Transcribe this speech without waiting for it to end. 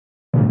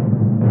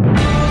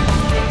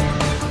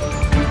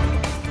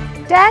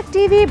Tag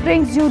TV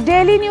brings you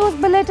daily news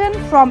bulletin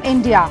from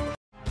India.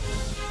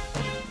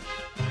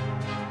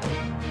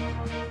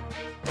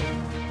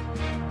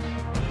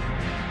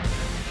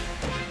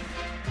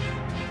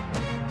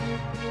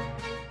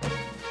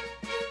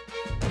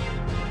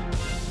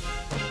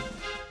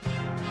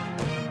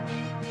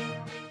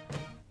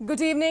 Good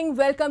evening,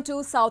 welcome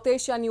to South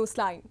Asia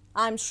Newsline.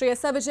 I'm Sri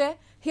Lanka-Feb.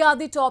 Here are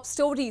the top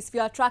stories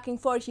we are tracking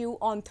for you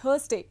on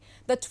Thursday,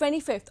 the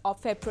 25th of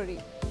February.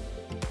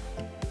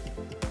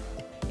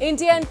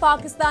 India and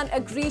Pakistan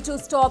agree to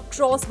stop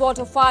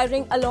cross-border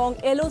firing along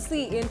LOC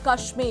in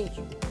Kashmir.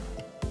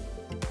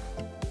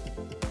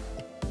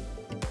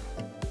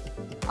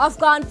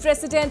 Afghan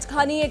President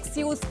Ghani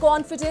exudes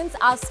confidence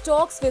as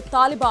talks with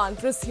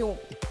Taliban resume.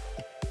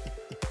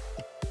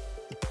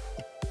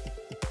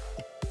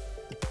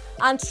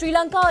 And Sri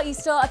Lanka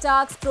Easter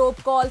attacks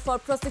probe call for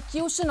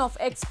prosecution of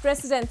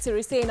ex-President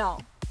Sri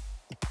Lanka.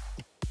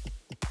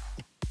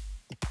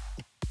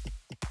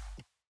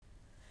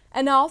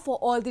 And now for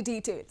all the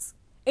details.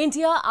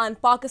 India and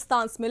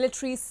Pakistan's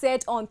military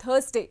said on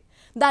Thursday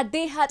that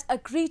they had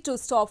agreed to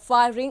stop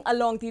firing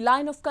along the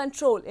line of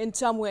control in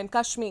Jammu and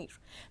Kashmir,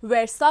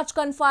 where such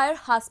gunfire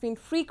has been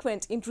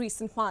frequent in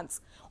recent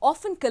months,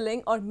 often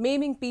killing or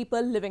maiming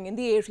people living in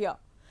the area.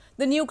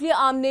 The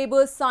nuclear-armed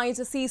neighbours signed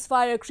a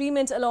ceasefire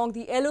agreement along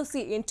the LOC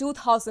in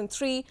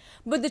 2003,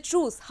 but the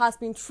truce has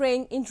been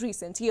fraying in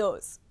recent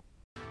years.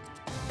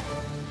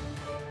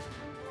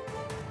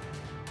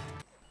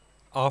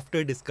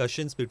 After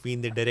discussions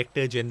between the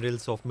Director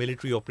Generals of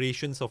Military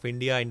Operations of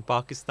India and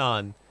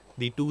Pakistan,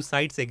 the two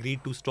sides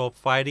agreed to stop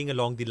firing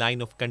along the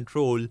line of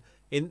control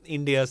in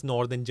India's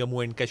northern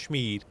Jammu and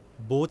Kashmir.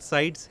 Both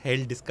sides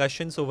held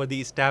discussions over the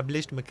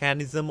established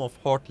mechanism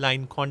of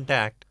hotline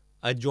contact.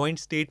 A joint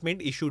statement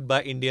issued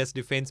by India's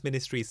Defence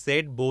Ministry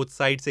said both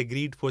sides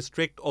agreed for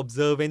strict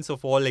observance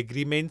of all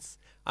agreements,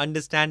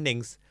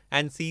 understandings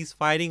and cease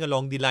firing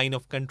along the line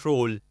of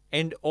control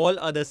and all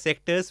other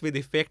sectors with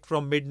effect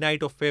from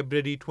midnight of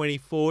February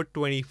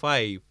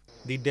 24-25.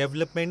 The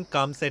development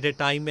comes at a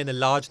time when a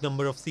large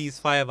number of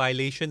ceasefire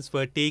violations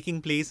were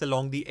taking place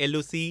along the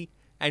LOC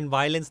and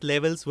violence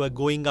levels were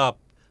going up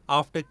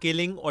after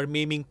killing or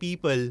maiming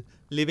people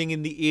living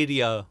in the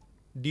area.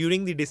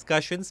 During the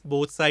discussions,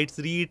 both sides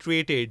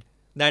reiterated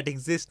that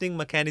existing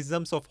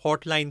mechanisms of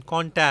hotline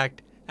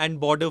contact and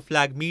border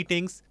flag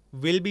meetings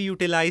will be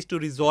utilized to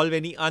resolve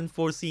any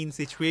unforeseen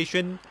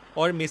situation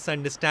or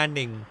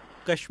misunderstanding.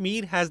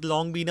 Kashmir has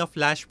long been a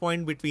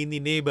flashpoint between the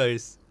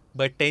neighbours,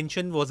 but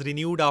tension was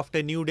renewed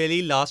after New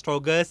Delhi last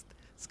August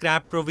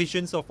scrapped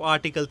provisions of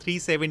Article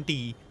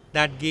 370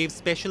 that gave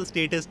special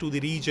status to the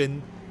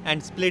region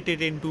and split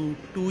it into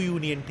two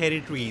union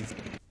territories.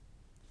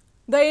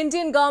 The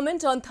Indian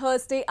government on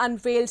Thursday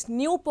unveiled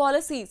new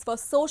policies for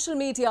social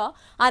media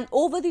and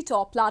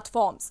over-the-top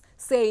platforms,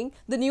 saying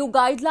the new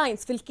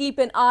guidelines will keep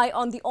an eye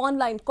on the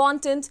online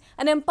content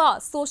and empower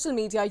social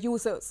media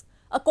users.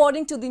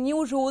 According to the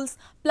new rules,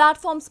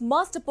 platforms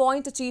must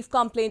appoint a chief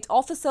complaint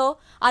officer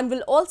and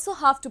will also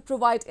have to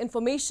provide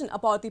information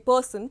about the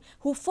person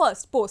who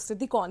first posted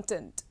the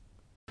content.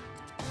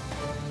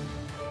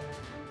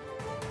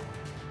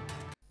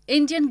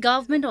 Indian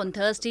government on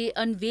Thursday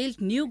unveiled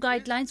new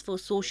guidelines for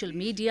social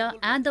media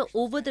and the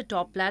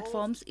over-the-top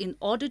platforms in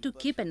order to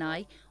keep an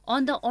eye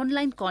on the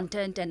online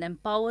content and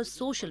empower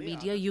social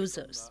media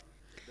users.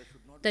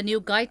 The new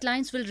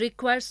guidelines will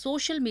require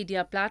social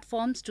media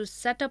platforms to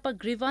set up a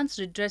grievance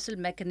redressal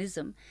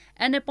mechanism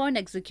and appoint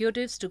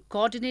executives to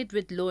coordinate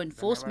with law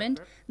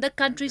enforcement, the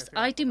country's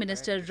IT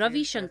Minister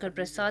Ravi Shankar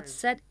Prasad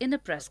said in a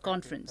press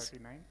conference.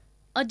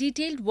 A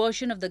detailed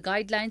version of the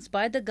guidelines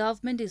by the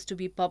government is to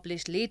be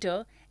published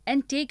later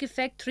and take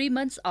effect 3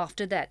 months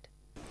after that.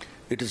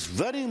 It is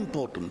very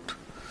important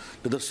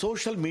that the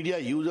social media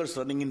users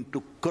running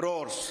into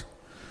crores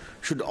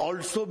should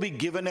also be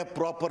given a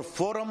proper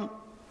forum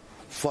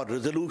for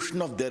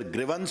resolution of their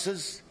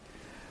grievances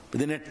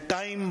within a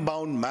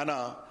time-bound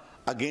manner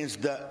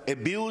against the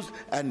abuse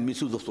and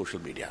misuse of social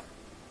media.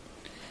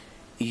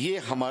 ये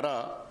हमारा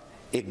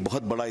एक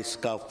बहुत बड़ा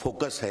इसका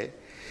focus है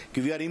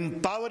कि we are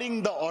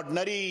empowering the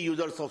ordinary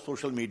users of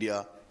social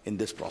media in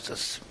this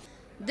process.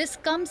 This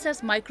comes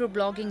as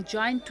microblogging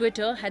giant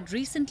Twitter had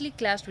recently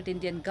clashed with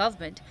Indian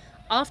government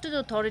after the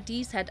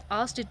authorities had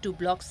asked it to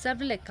block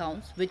several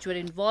accounts which were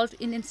involved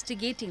in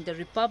instigating the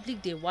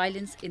Republic Day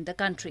violence in the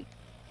country.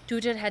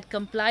 Twitter had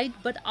complied,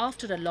 but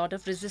after a lot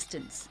of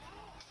resistance.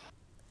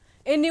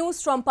 In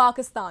news from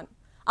Pakistan,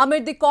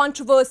 amid the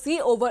controversy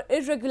over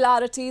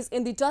irregularities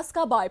in the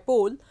Daska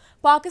poll,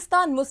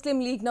 Pakistan Muslim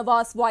League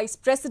Nawaz Vice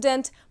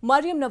President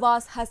Maryam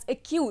Nawaz has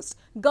accused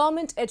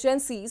government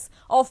agencies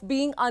of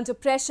being under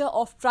pressure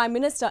of Prime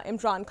Minister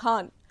Imran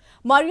Khan.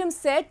 Maryam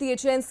said the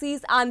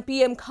agencies and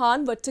PM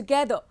Khan were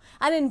together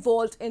and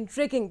involved in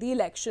rigging the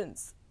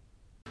elections.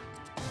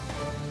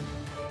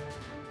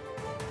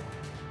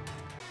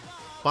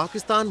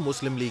 Pakistan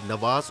Muslim league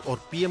Nawaz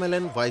और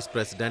PMLN vice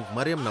president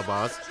Maryam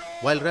Nawaz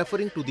while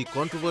referring to the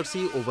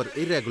controversy over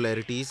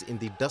irregularities in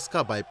the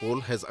Daska by-poll,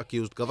 has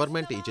accused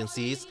government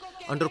agencies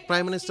under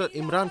Prime Minister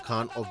Imran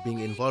Khan of being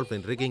involved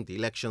in rigging the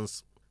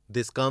elections.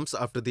 This comes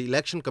after the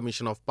Election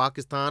Commission of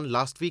Pakistan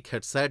last week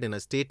had said in a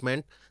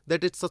statement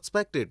that it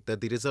suspected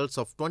that the results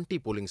of 20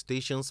 polling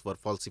stations were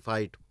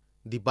falsified.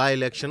 The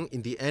by-election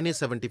in the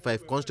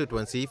NA-75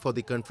 constituency for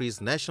the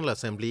country's National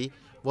Assembly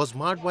was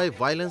marred by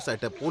violence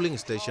at a polling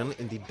station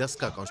in the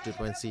Daska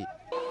constituency.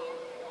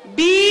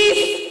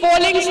 20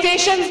 polling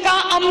stations का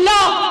अमला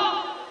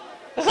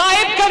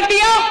गायब कर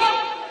दिया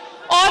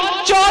और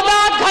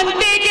 14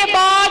 घंटे के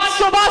बाद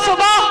सुबह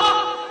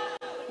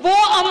वो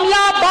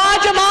अमला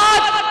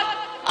बाजमात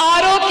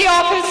आरओ के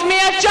ऑफिस में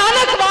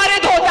अचानक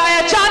वारिद होता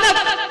है।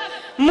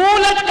 अचानक मुंह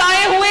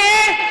लटकाए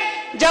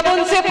हुए जब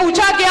उनसे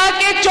पूछा गया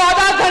कि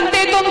 14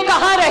 घंटे तुम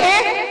कहां रहे,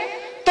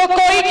 तो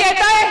कोई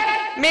कहता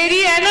है मेरी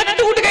ऐनक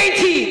टूट गई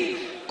थी,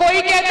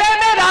 कोई कहता है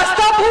मैं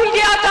रास्ता भूल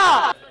गया था।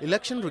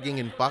 Election rigging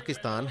in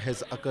Pakistan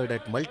has occurred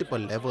at multiple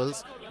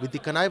levels with the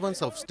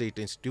connivance of state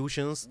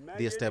institutions,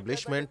 the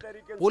establishment,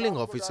 polling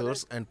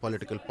officers and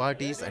political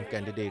parties and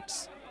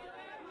candidates.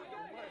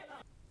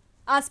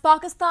 As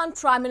Pakistan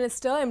Prime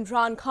Minister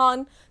Imran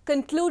Khan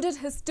concluded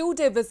his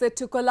two-day visit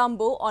to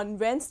Colombo on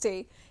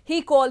Wednesday,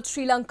 he called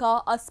Sri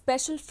Lanka a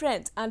special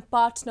friend and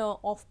partner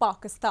of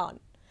Pakistan.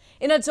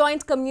 In a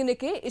joint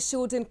communique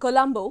issued in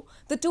Colombo,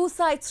 the two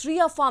sides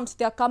reaffirmed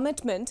their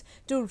commitment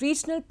to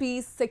regional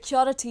peace,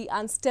 security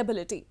and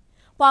stability.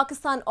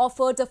 Pakistan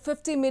offered a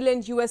 $50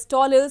 million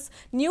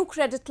new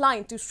credit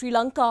line to Sri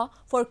Lanka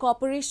for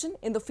cooperation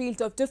in the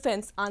field of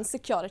defence and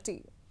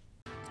security.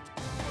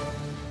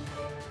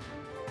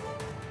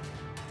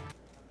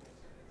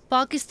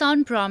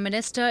 Pakistan Prime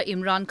Minister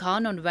Imran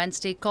Khan on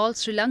Wednesday called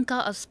Sri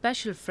Lanka a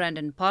special friend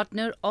and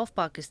partner of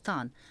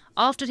Pakistan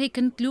after he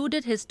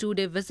concluded his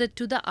two-day visit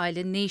to the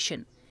island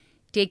nation.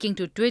 Taking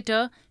to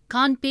Twitter,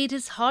 Khan paid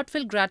his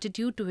heartfelt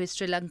gratitude to his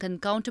Sri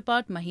Lankan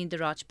counterpart Mahinda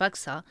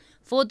Rajapaksa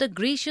for the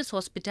gracious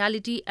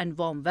hospitality and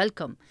warm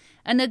welcome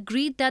and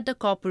agreed that the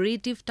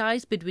cooperative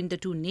ties between the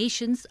two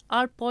nations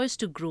are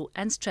poised to grow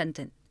and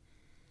strengthen.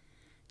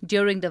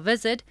 During the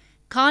visit,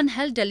 Khan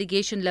held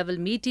delegation-level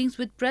meetings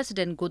with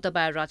President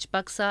Gotabaya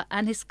Rajapaksa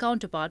and his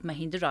counterpart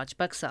Mahinda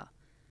Rajapaksa.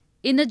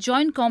 In a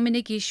joint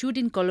communique issued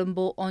in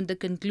Colombo on the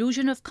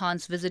conclusion of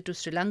Khan's visit to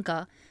Sri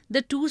Lanka,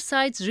 the two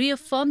sides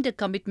reaffirmed their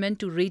commitment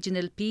to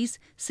regional peace,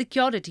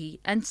 security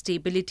and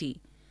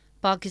stability.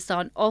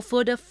 Pakistan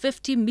offered a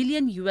 $50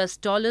 million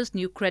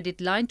new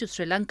credit line to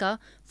Sri Lanka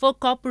for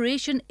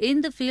cooperation in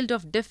the field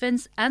of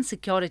defence and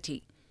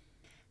security.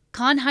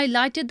 Khan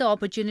highlighted the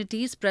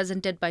opportunities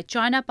presented by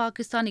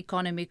China-Pakistan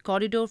Economic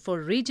Corridor for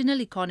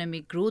regional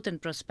economic growth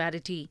and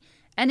prosperity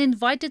and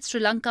invited Sri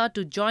Lanka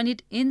to join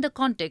it in the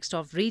context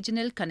of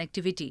regional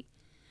connectivity.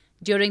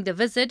 During the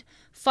visit,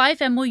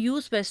 5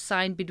 MOUs were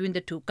signed between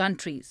the two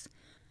countries.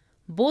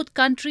 Both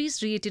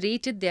countries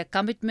reiterated their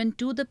commitment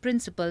to the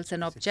principles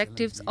and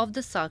objectives of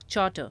the SAARC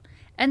Charter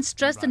and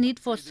stressed the need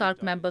for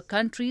SAARC member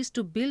countries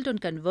to build on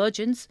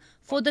convergence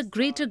for the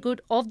greater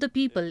good of the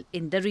people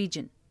in the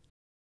region.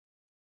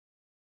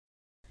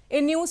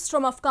 In news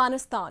from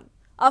Afghanistan,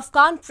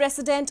 Afghan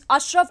President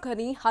Ashraf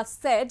Ghani has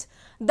said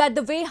that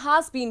the way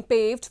has been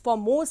paved for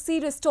more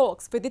serious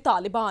talks with the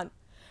Taliban.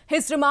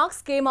 His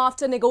remarks came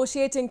after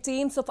negotiating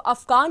teams of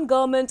Afghan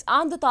government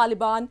and the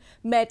Taliban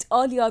met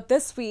earlier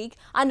this week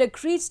and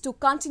agreed to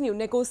continue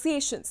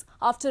negotiations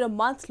after a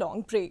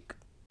month-long break.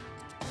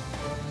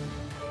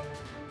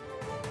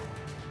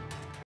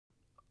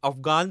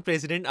 Afghan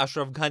President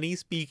Ashraf Ghani,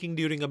 speaking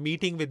during a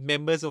meeting with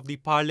members of the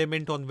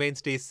parliament on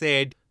Wednesday,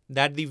 said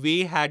that the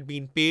way had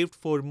been paved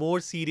for more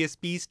serious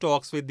peace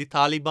talks with the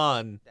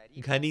Taliban.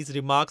 Ghani's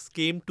remarks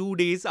came 2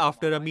 days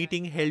after a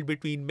meeting held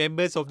between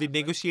members of the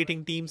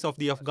negotiating teams of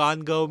the Afghan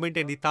government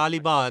and the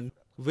Taliban,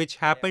 which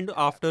happened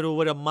after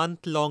over a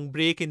month-long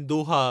break in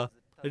Doha,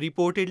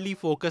 reportedly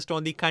focused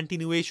on the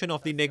continuation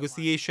of the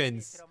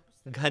negotiations.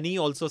 Ghani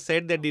also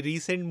said that the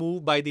recent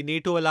move by the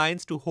NATO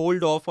alliance to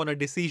hold off on a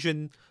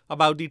decision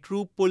about the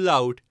troop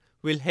pullout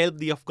will help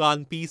the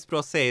Afghan peace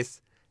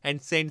process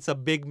and sends a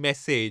big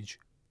message.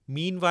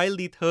 Meanwhile,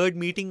 the third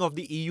meeting of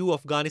the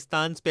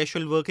EU-Afghanistan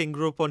Special Working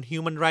Group on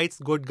Human Rights,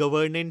 Good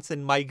Governance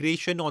and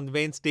Migration on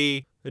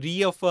Wednesday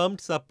reaffirmed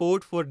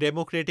support for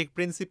democratic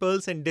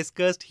principles and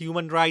discussed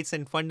human rights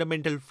and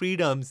fundamental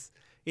freedoms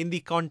in the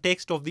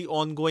context of the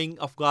ongoing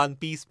Afghan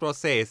peace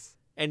process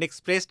and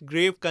expressed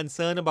grave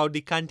concern about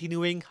the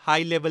continuing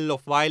high level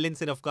of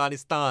violence in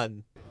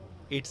Afghanistan.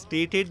 It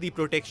stated the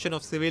protection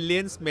of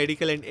civilians,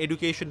 medical and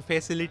education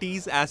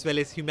facilities as well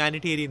as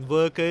humanitarian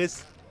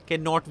workers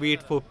cannot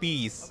wait for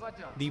peace.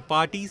 The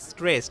parties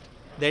stressed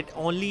that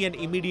only an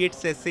immediate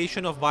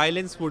cessation of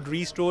violence would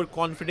restore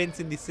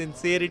confidence in the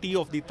sincerity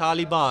of the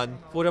Taliban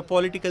for a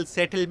political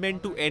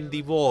settlement to end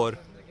the war.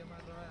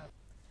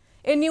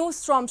 In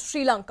news from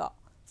Sri Lanka,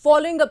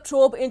 following a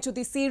probe into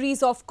the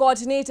series of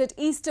coordinated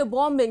Easter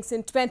bombings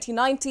in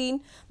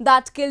 2019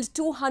 that killed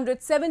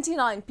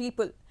 279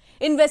 people,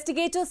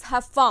 Investigators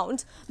have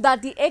found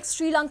that the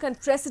ex-Sri Lankan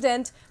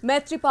President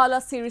Maithripala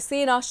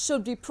Sirisena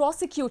should be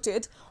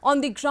prosecuted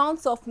on the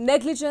grounds of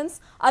negligence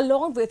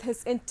along with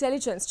his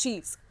intelligence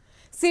chiefs.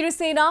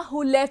 Sirisena,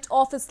 who left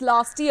office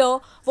last year,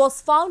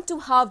 was found to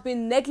have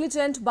been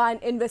negligent by an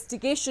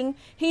investigation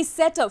he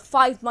set up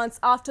 5 months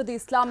after the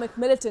Islamic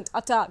militant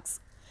attacks.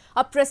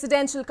 A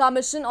Presidential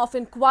Commission of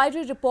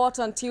Inquiry report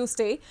on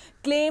Tuesday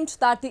claimed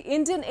that the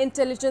Indian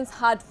intelligence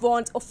had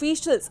warned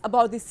officials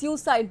about the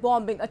suicide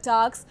bombing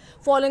attacks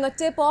following a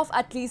tip-off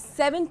at least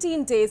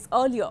 17 days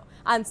earlier,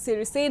 and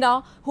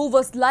Sirisena, who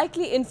was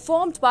likely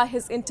informed by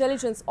his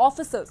intelligence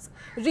officers,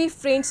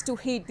 refrained to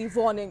heed the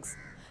warnings.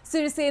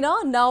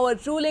 Sirisena, now a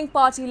ruling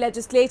party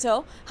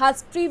legislator,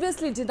 has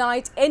previously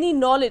denied any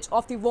knowledge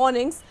of the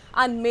warnings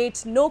and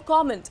made no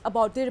comment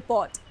about the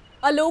report.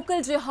 A local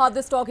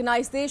jihadist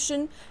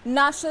organization,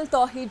 National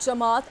Tawheed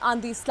Jamaat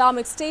and the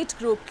Islamic State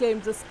group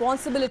claimed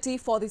responsibility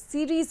for the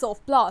series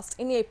of blasts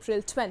in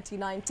April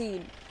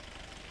 2019.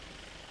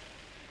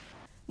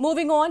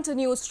 Moving on to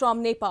news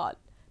from Nepal.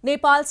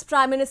 Nepal's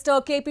Prime Minister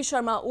KP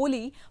Sharma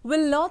Oli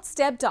will not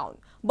step down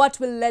but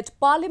will let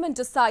Parliament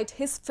decide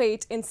his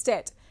fate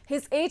instead.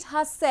 His aide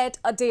has said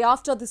a day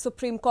after the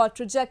Supreme Court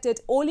rejected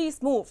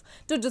Oli's move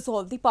to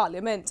dissolve the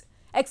Parliament.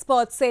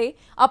 Experts say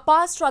a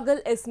power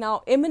struggle is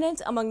now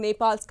imminent among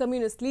Nepal's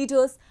communist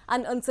leaders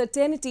and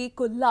uncertainty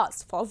could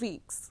last for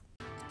weeks.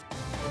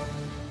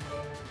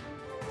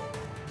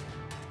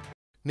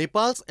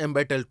 Nepal's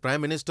embattled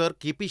Prime Minister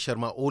KP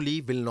Sharma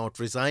Oli will not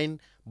resign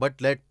but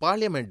let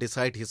Parliament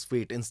decide his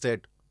fate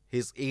instead.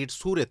 His aide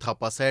Surya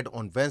Thapa said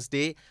on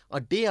Wednesday, a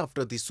day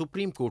after the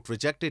Supreme Court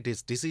rejected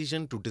his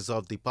decision to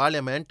dissolve the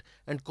Parliament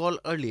and call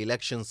early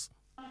elections.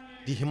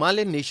 The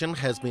Himalayan nation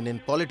has been in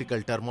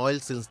political turmoil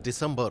since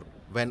December,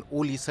 when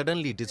Oli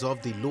suddenly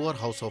dissolved the lower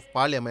house of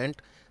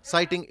Parliament,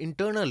 citing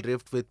internal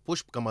rift with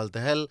Pushp Kamal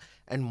Dahal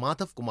and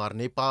Madhav Kumar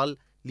Nepal,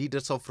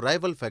 leaders of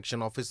rival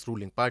faction of his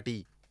ruling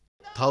party.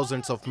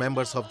 Thousands of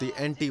members of the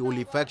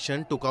anti-Oli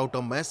faction took out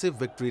a massive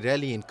victory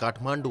rally in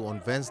Kathmandu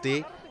on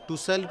Wednesday to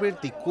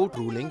celebrate the court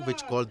ruling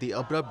which called the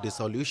abrupt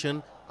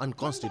dissolution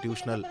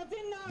unconstitutional.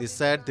 They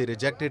said they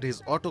rejected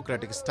his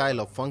autocratic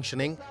style of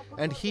functioning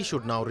and he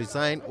should now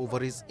resign over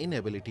his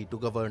inability to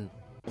govern.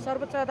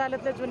 सर्वोच्च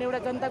अदालतले जुन एउटा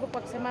जनताको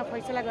पक्षमा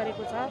फैसला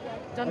गरेको छ,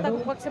 जनताको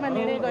पक्षमा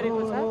निर्णय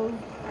गरेको छ,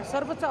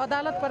 सर्वोच्च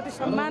अदालतप्रति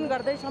सम्मान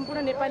गर्दै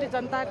सम्पूर्ण नेपाली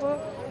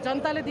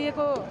जनताले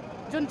दिएको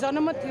जुन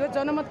जनमत थियो,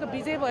 जनमतको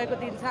विजय भएको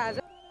दिन छ आज.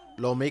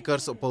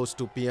 Lawmakers opposed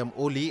to PM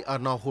Oli are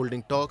now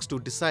holding talks to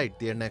decide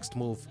their next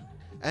move.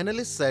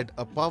 Analysts said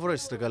a power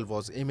struggle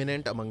was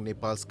imminent among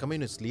Nepal's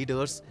communist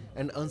leaders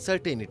and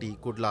uncertainty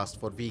could last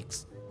for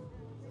weeks.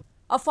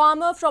 A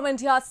farmer from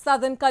India's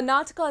southern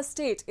Karnataka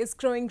state is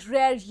growing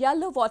rare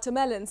yellow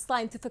watermelons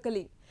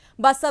scientifically.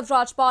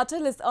 Basavraj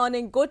Patil is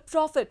earning good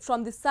profit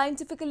from the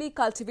scientifically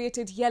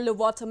cultivated yellow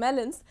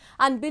watermelons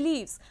and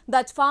believes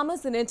that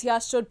farmers in India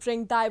should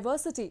bring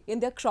diversity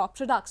in their crop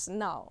production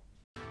now.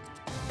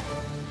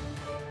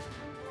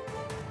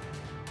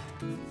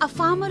 A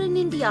farmer in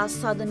India's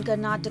southern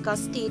Karnataka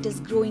state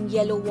is growing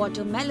yellow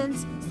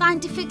watermelons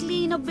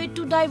scientifically in a bid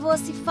to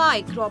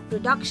diversify crop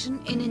production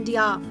in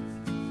India.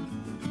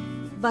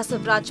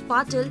 Basavraj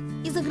Patil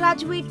is a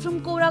graduate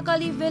from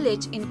Korakali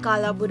village in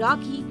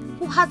Kalaburaki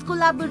who has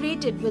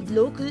collaborated with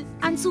local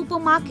and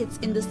supermarkets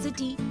in the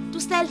city to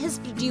sell his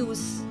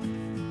produce.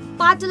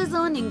 Patil is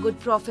earning good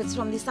profits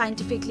from the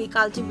scientifically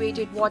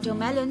cultivated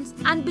watermelons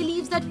and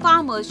believes that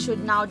farmers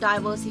should now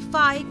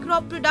diversify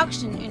crop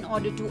production in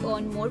order to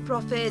earn more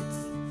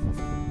profits.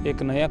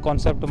 एक नया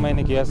concept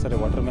मैंने किया sir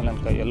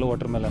watermelon का, yellow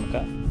watermelon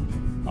का.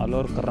 All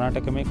over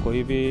Karnataka में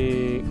कोई भी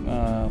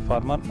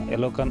farmer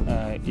yellow का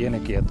ये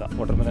नहीं किया था,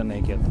 वाटरमेलन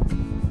नहीं किया था.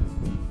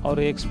 और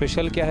एक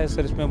स्पेशल क्या है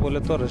सर इसमें बोले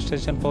तो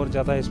रेजिस्ट्रेशन पावर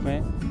ज़्यादा है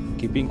इसमें,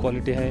 कीपिंग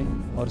क्वालिटी है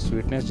और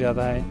स्वीटनेस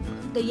ज़्यादा है.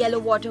 The yellow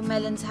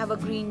watermelons have a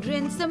green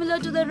rind similar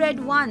to the red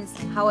ones,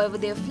 however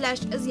their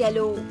flesh is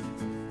yellow.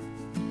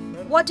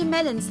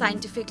 Watermelons,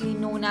 scientifically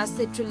known as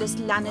Citrullus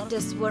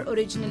lanitus, were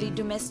originally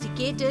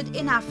domesticated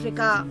in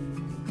Africa.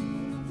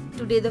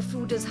 Today the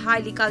fruit is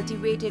highly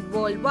cultivated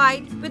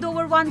worldwide with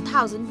over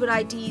 1,000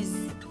 varieties.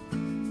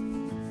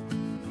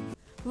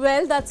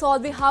 Well, that's all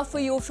we have for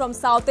you from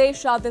South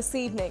Asia this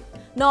evening.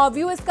 Now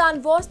viewers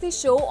can watch the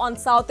show on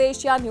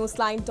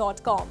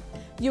southasianewsline.com.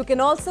 You can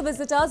also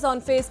visit us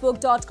on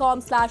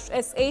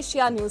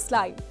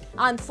facebook.com/SAsiaNewsline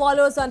and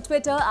follow us on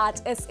Twitter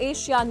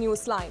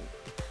 @SAsiaNewsline.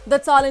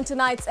 That's all in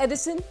tonight's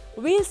edition.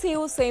 We'll see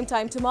you same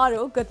time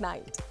tomorrow. Good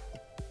night.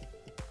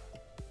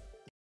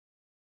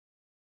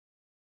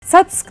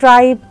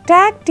 Subscribe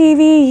Tag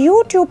TV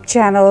YouTube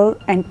channel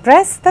and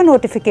press the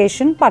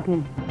notification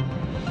button.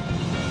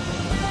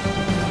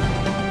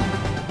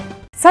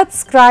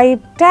 Subscribe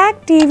Tag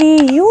TV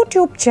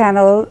YouTube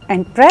channel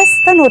and press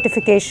the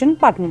notification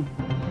button.